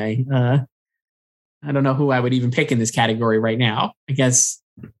would say. I don't know who I would even pick in this category right now. I guess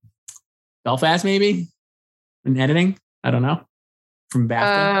Belfast maybe in editing. I don't know. From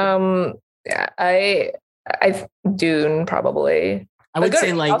BAFTA. Yeah, I Dune probably. I would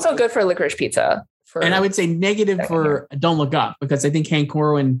say like also good for Licorice Pizza. And I would say negative for Don't Look Up, because I think Hank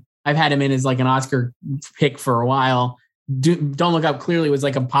Corwin, I've had him in as like an Oscar pick for a while. Don't Look Up clearly was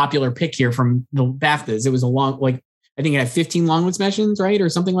like a popular pick here from the BAFTAs. It was I think it had 15 Longwood mentions, right? Or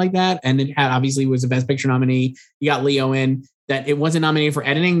something like that. And it obviously was a Best Picture nominee. You got Leo in. That it wasn't nominated for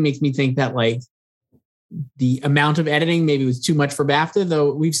editing makes me think that like the amount of editing maybe was too much for BAFTA,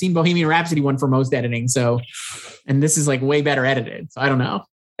 though we've seen Bohemian Rhapsody won for most editing. So, and this is like way better edited. So I don't know.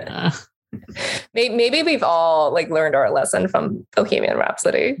 Maybe we've all like learned our lesson from Bohemian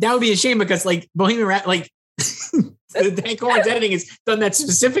Rhapsody. That would be a shame because like Bohemian Rhapsody, like Hank Corn's editing has done that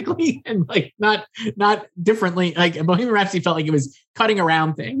specifically and like not differently. Like Bohemian Rhapsody felt like it was cutting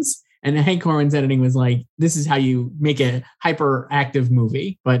around things, and Hank Corn's editing was like, this is how you make a hyperactive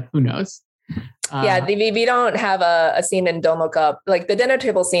movie. But who knows? Yeah, we don't have a scene in Don't Look Up. Like the dinner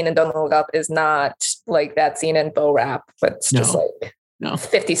table scene in Don't Look Up is not like that scene in Bo Rap, but it's just like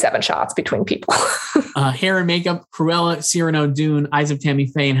 57 shots between people. Hair and makeup, Cruella, Cyrano, Dune, Eyes of Tammy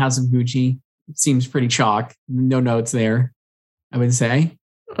Faye, and House of Gucci. Seems pretty chalk. No notes there, I would say.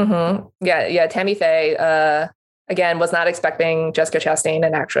 Mm-hmm. Yeah. Tammy Faye, again, was not expecting Jessica Chastain,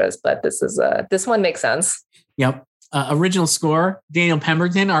 an actress, but this one makes sense. Yep. Original score, Daniel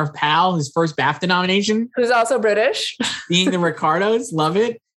Pemberton, our pal, his first BAFTA nomination. Who's also British. Being the Ricardos, love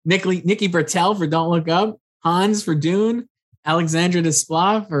it. Nikki Bertel for Don't Look Up. Hans for Dune. Alexandra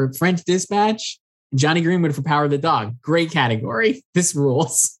Desplat for French Dispatch. And Johnny Greenwood for Power of the Dog. Great category. This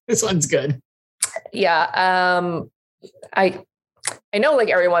rules. This one's good. Yeah. I know like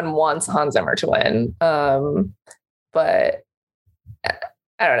everyone wants Hans Zimmer to win. But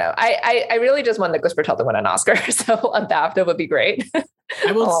I don't know. I really just want Nicholas Bertel to win an Oscar. So a BAFTA would be great.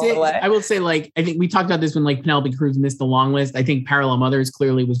 I will say, like, I think we talked about this when like Penelope Cruz missed the long list. I think Parallel Mothers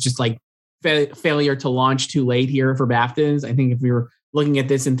clearly was just like failure to launch too late here for BAFTAs. I think if we were looking at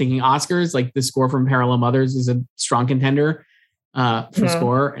this and thinking Oscars, like the score from Parallel Mothers is a strong contender for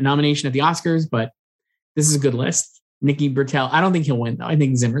score and nomination at the Oscars, but this is a good list. Nikki Bertel, I don't think he'll win though. I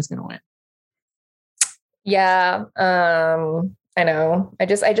think Zimmer's going to win. Yeah. I know. I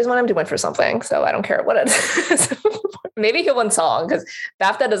just want him to win for something. So I don't care what it is. Maybe he'll win song because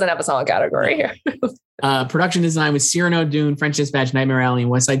BAFTA doesn't have a song category here. Production design was Cyrano, Dune, French Dispatch, Nightmare Alley, and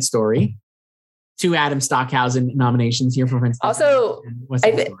West Side Story. 2 Adam Stockhausen nominations here for French Dispatch. Also,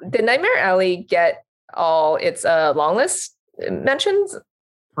 did Nightmare Alley get all its long list mentions?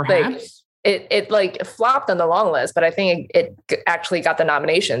 Perhaps. Like, it like flopped on the long list, but I think it actually got the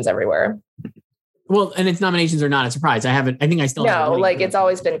nominations everywhere. Well, and its nominations are not a surprise. I think I still have like it's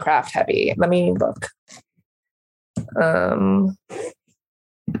always been craft heavy. Let me look.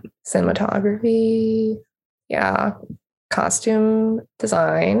 Cinematography. Yeah. Costume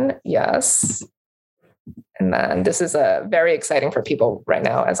design. Yes. And then this is very exciting for people right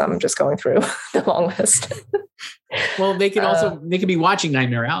now as I'm just going through the long list. Well, they could be watching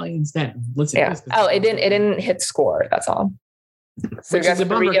Nightmare Alley instead. Listen. Yeah. It didn't hit score. That's all. So which is a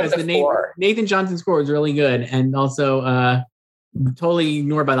bummer because the Nathan Johnson score is really good and also totally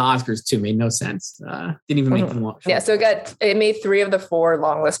ignored by the Oscars too. Made no sense. Didn't even make them long. Yeah, so it made 3 of the 4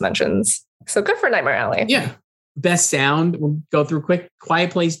 long list mentions. So good for Nightmare Alley. Yeah. Best sound, we'll go through quick.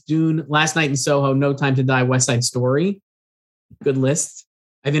 Quiet Place, Dune, Last Night in Soho, No Time to Die, West Side Story. Good list.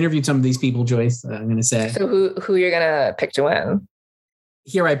 I've interviewed some of these people, Joyce, I'm going to say. So who you're going to pick to win?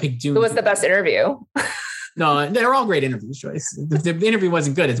 Here I picked Dune. Who was the best interview? No, they're all great interviews, Joyce. If the interview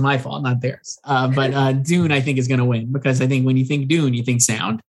wasn't good, it's my fault, not theirs. But Dune, I think, is going to win because I think when you think Dune, you think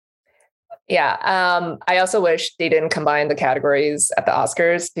sound. Yeah. I also wish they didn't combine the categories at the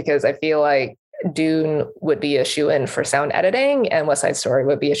Oscars because I feel like Dune would be a shoe-in for sound editing and West Side Story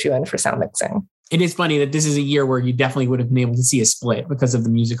would be a shoe-in for sound mixing. It is funny that this is a year where you definitely would have been able to see a split because of the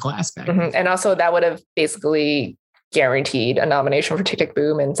musical aspect. Mm-hmm. And also that would have basically guaranteed a nomination for Tick Tick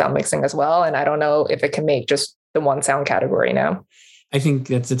Boom and sound mixing as well. And I don't know if it can make just the one sound category now. I think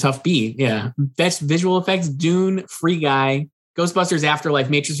that's a tough beat. Yeah. Best visual effects, Dune, Free Guy, Ghostbusters Afterlife,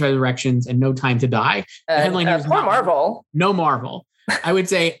 Matrix Resurrections, and No Time to Die. The headline here is poor Marvel. No Marvel. I would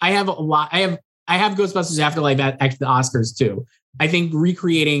say I have Ghostbusters Afterlife at the Oscars too. I think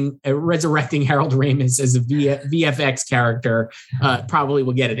resurrecting Harold Ramis as a VFX character probably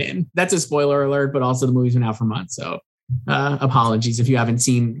will get it in. That's a spoiler alert, but also the movie's been out for months. So apologies if you haven't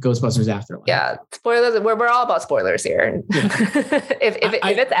seen Ghostbusters Afterlife. Yeah, spoilers. We're all about spoilers here. Yeah. if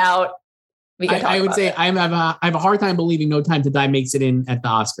it's out, we can talk I would about say it. I have a hard time believing No Time to Die makes it in at the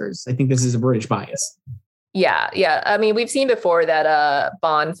Oscars. I think this is a British bias. Yeah. I mean, we've seen before that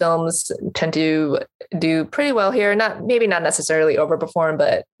Bond films tend to do pretty well here. Maybe not necessarily overperform,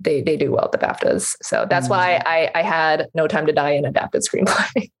 but they do well at the BAFTAs. So that's why I had No Time to Die in adapted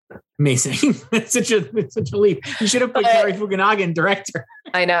screenplay. Amazing. It's such a leap. You should have put Cary Fukunaga in director.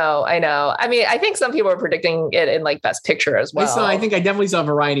 I know. I mean, I think some people are predicting it in like Best Picture as well. I think I definitely saw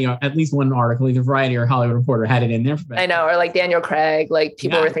Variety, at least one article, either Variety or Hollywood Reporter had it in there. For Best I know, or like Daniel Craig, like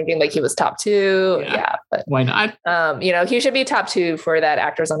people were thinking like he was top 2. Yeah, but why not? He should be top 2 for that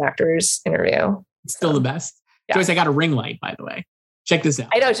Actors on Actors interview. It's still the best. Yeah. Joyce, I got a ring light, by the way. Check this out.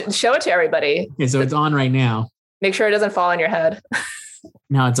 I know. Show it to everybody. Okay, so it's on right now. Make sure it doesn't fall on your head.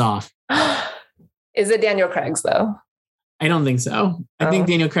 Now it's off. Is it Daniel Craig's though? I don't think so. I think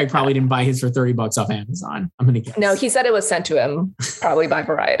Daniel Craig probably didn't buy his for $30 off Amazon. I'm going to guess. No, he said it was sent to him, probably by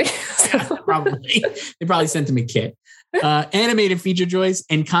Variety. Probably. They probably sent him a kit. Animated feature, Joyce,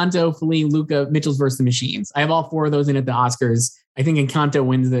 Encanto, Flea, Luca, Mitchell's vs. the Machines. I have all 4 of those in at the Oscars. I think Encanto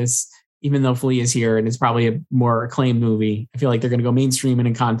wins this, even though Flea is here and it's probably a more acclaimed movie. I feel like they're going to go mainstream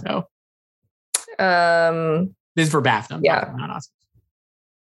in Encanto. This is for BAFTA. Not Oscars.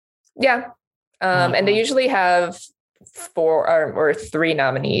 Yeah. And they usually have 4 or 3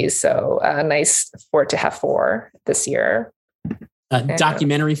 nominees. So nice for it to have 4 this year.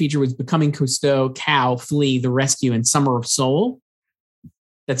 Documentary feature was Becoming Cousteau, Cow, Flea, The Rescue, and Summer of Soul.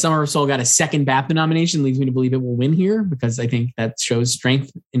 That Summer of Soul got a second BAFTA nomination, leads me to believe it will win here because I think that shows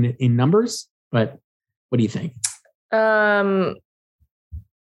strength in numbers. But what do you think? Yeah,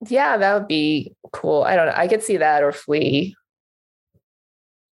 that would be cool. I don't know. I could see that or Flea.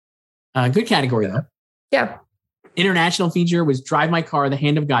 Good category though. Yeah. International feature was Drive My Car, The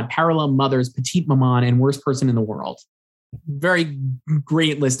Hand of God, Parallel Mothers, Petite Maman, and Worst Person in the World. Very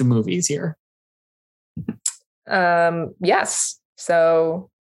great list of movies here. Yes. So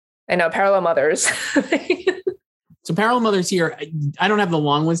I know Parallel Mothers. So Parallel Mothers here, I don't have the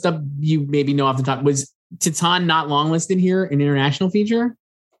long list up. You maybe know off the top. Was Titan not long listed here in international feature?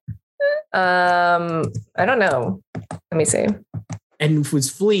 I don't know. Let me see. And was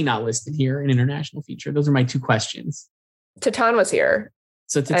Flea not listed here in international feature? Those are my 2 questions. Titan was here.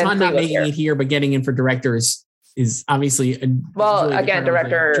 So Titan not making it here, but getting in for directors is obviously again,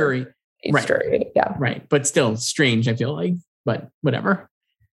 director, jury, right? Jury, yeah, right. But still strange. I feel like, but whatever.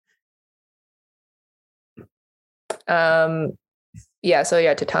 Yeah. So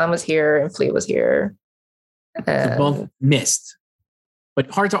yeah, Titan was here and Flea was here. So both missed,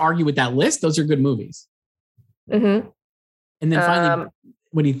 but hard to argue with that list. Those are good movies. Mm-hmm. And then finally,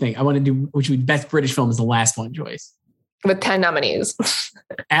 what do you think? I want to do, which would be best British film is the last one, Joyce. With 10 nominees.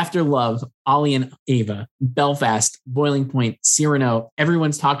 After Love, Ollie and Ava, Belfast, Boiling Point, Cyrano,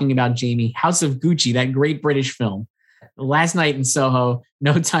 Everyone's Talking About Jamie, House of Gucci, that great British film, Last Night in Soho,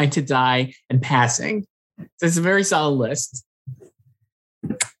 No Time to Die, and Passing. So it's a very solid list.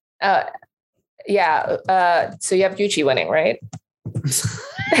 Yeah. So you have Gucci winning, right?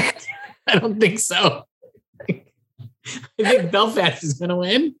 I don't think so. I think Belfast is going to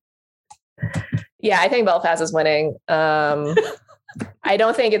win. Yeah, I think Belfast is winning. I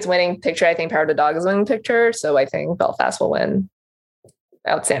don't think it's winning picture. I think Power of the Dog is winning picture. So I think Belfast will win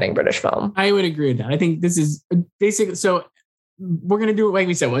outstanding British film. I would agree with that. I think this is basically, so we're going to do it like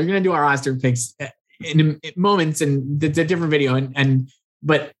we said, we're going to do our Oscar picks in moments, and it's a different video.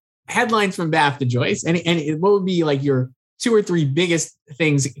 But headlines from BAFTA, Joyce, and what would be like your 2 or 3 biggest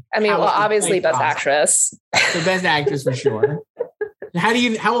things? I mean, well, obviously Best Actress. So Best Actress for sure. How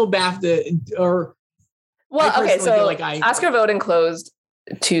will BAFTA or? Well, okay, so Oscar voting closed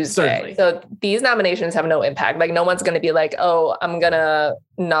Tuesday. Certainly. So these nominations have no impact. Like no one's going to be like, oh, I'm going to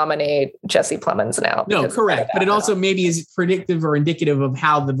nominate Jesse Plemons now. No, correct. But it also maybe is predictive or indicative of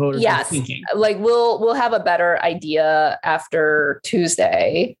how the voters are thinking. Like we'll have a better idea after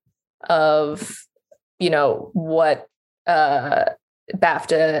Tuesday of, what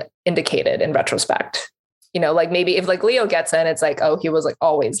BAFTA indicated in retrospect. Like maybe if like Leo gets in, it's like, oh, he was like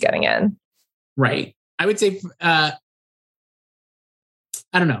always getting in. Right. I would say, I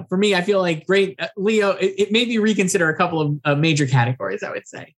don't know. For me, I feel like great Leo, it made me reconsider a couple of major categories, I would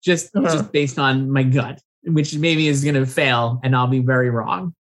say, just based on my gut, which maybe is going to fail and I'll be very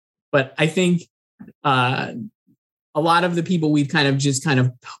wrong. But I think a lot of the people we've kind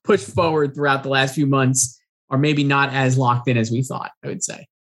of pushed forward throughout the last few months are maybe not as locked in as we thought, I would say.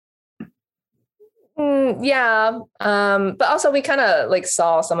 Yeah. But also we kind of like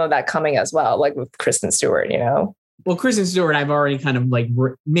saw some of that coming as well, like with Kristen Stewart, Well, Kristen Stewart, I've already kind of like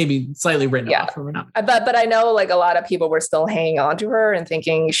maybe slightly written off for her. But I know like a lot of people were still hanging on to her and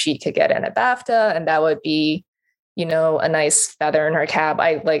thinking she could get in at BAFTA, and that would be, a nice feather in her cap.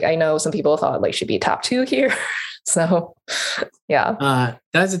 I know some people thought like she'd be top 2 here. So yeah.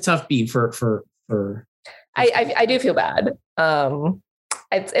 That's a tough beat for I do feel bad.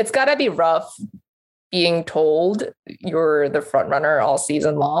 It's gotta be rough being told you're the front runner all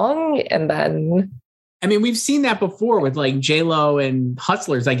season long. And then, I mean, we've seen that before with like J-Lo and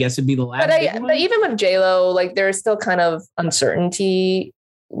Hustlers, I guess would be the last. But even with J-Lo, like there's still kind of uncertainty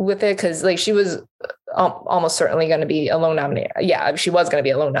with it. Cause like she was almost certainly going to be a lone nominee. Yeah. She was going to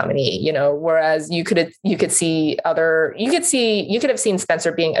be a lone nominee, whereas you could have seen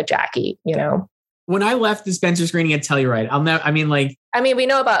Spencer being a Jackie, when I left the Spencer screening at Telluride, we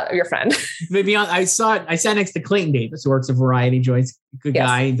know about your friend. maybe I sat next to Clayton Davis, who works at Variety, Joyce, good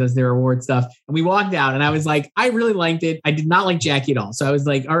guy, he does their award stuff. And we walked out and I was like, I really liked it. I did not like Jackie at all. So I was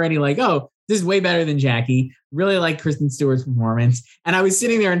like, already like, oh, this is way better than Jackie. Really like Kristen Stewart's performance. And I was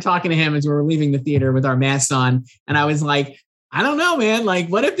sitting there and talking to him as we were leaving the theater with our masks on. And I was like, I don't know, man. Like,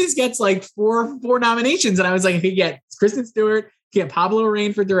 what if this gets like four nominations? And I was like, if you get Kristen Stewart, get Pablo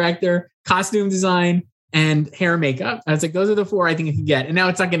Larraín for director, costume design, and hair and makeup. I was like, those are the 4 I think it could get. And now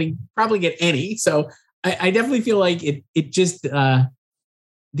it's not going to probably get any. So I definitely feel like it just, the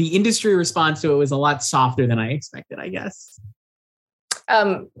industry response to it was a lot softer than I expected, I guess.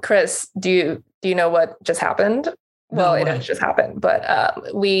 Chris, do you know what just happened? Well, it didn't just happen,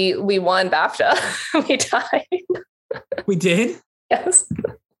 but we won BAFTA. We tied. We did? Yes.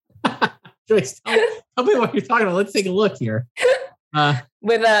 Joyce, tell me what you're talking about. Let's take a look here.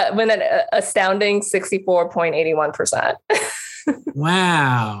 With an astounding 64.81%.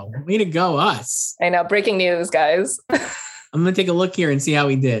 Wow. Way to go, us. I know. Breaking news, guys. I'm going to take a look here and see how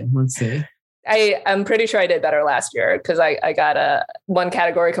we did. Let's see. I'm pretty sure I did better last year because I got one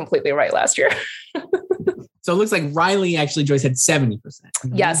category completely right last year. So it looks like Riley actually, Joyce, had 70%.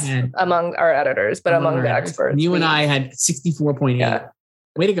 Yes, among our editors, but among the experts. You and I had 64.8. Yeah.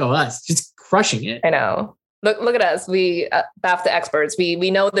 Way to go, us. Just crushing it. I know. Look at us. We BAFTA experts. We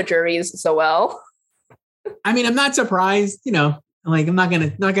know the juries so well. I mean, I'm not surprised, like I'm not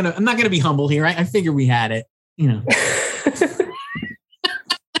gonna be humble here. I figure we had it,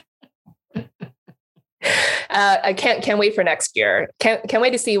 I can't wait for next year. Can't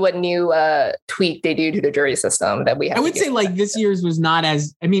wait to see what new tweak they do to the jury system that we have. I would say like this year's was not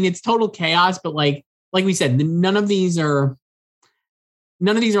as, it's total chaos, but like we said, none of these are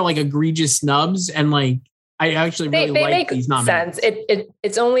like egregious snubs. And like, I actually really like these nominations.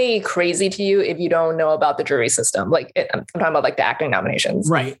 It's only crazy to you if you don't know about the jury system. Like I'm talking about like the acting nominations.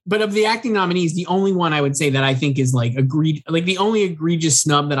 Right. But of the acting nominees, the only one I would say that I think is like the only egregious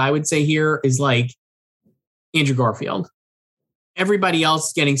snub that I would say here is like Andrew Garfield. Everybody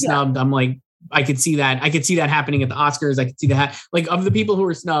else getting snubbed. I'm like, I could see that. I could see that happening at the Oscars. I could see that. Like of the people who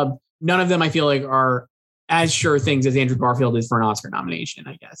are snubbed, none of them I feel like are as sure things as Andrew Garfield is for an Oscar nomination,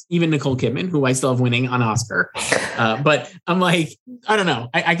 I guess. Even Nicole Kidman, who I still have winning on Oscar. But I'm like, I don't know.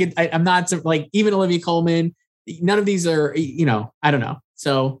 I'm not like, even Olivia Colman, none of these are, I don't know.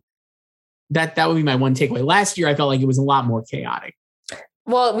 So that would be my one takeaway. Last year, I felt like it was a lot more chaotic.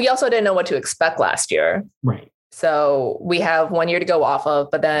 Well, we also didn't know what to expect last year. Right. So we have 1 year to go off of,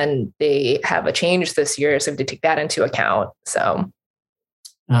 but then they have a change this year. So we have to take that into account. So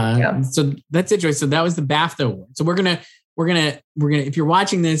So that's it, Joyce. So that was the BAFTA award. So we're gonna, if you're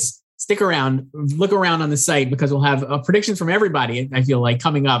watching this, stick around, look around on the site because we'll have predictions from everybody. I feel like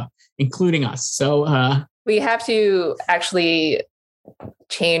coming up, including us. So we have to actually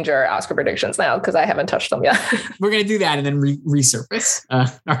change our Oscar predictions now because I haven't touched them yet. We're gonna do that and then resurface. All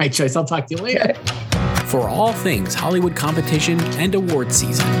right, Joyce. I'll talk to you later. Okay. For all things Hollywood competition and award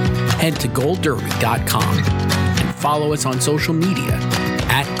season, head to goldderby.com and follow us on social media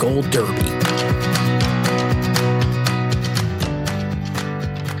 @GoldDerby.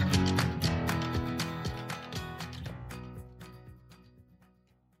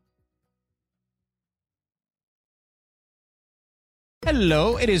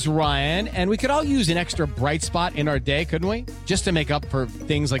 Hello, it is Ryan, and we could all use an extra bright spot in our day, couldn't we? Just to make up for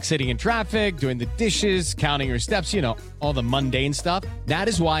things like sitting in traffic, doing the dishes, counting your steps, all the mundane stuff. That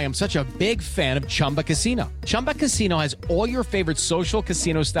is why I'm such a big fan of Chumba Casino. Chumba Casino has all your favorite social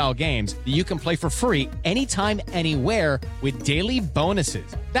casino-style games that you can play for free anytime, anywhere with daily bonuses.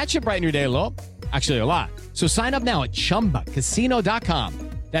 That should brighten your day a little. Actually, a lot. So sign up now at ChumbaCasino.com.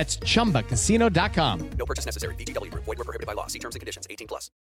 That's ChumbaCasino.com. No purchase necessary. VGW Group. Void where prohibited by law. See terms and conditions. 18+.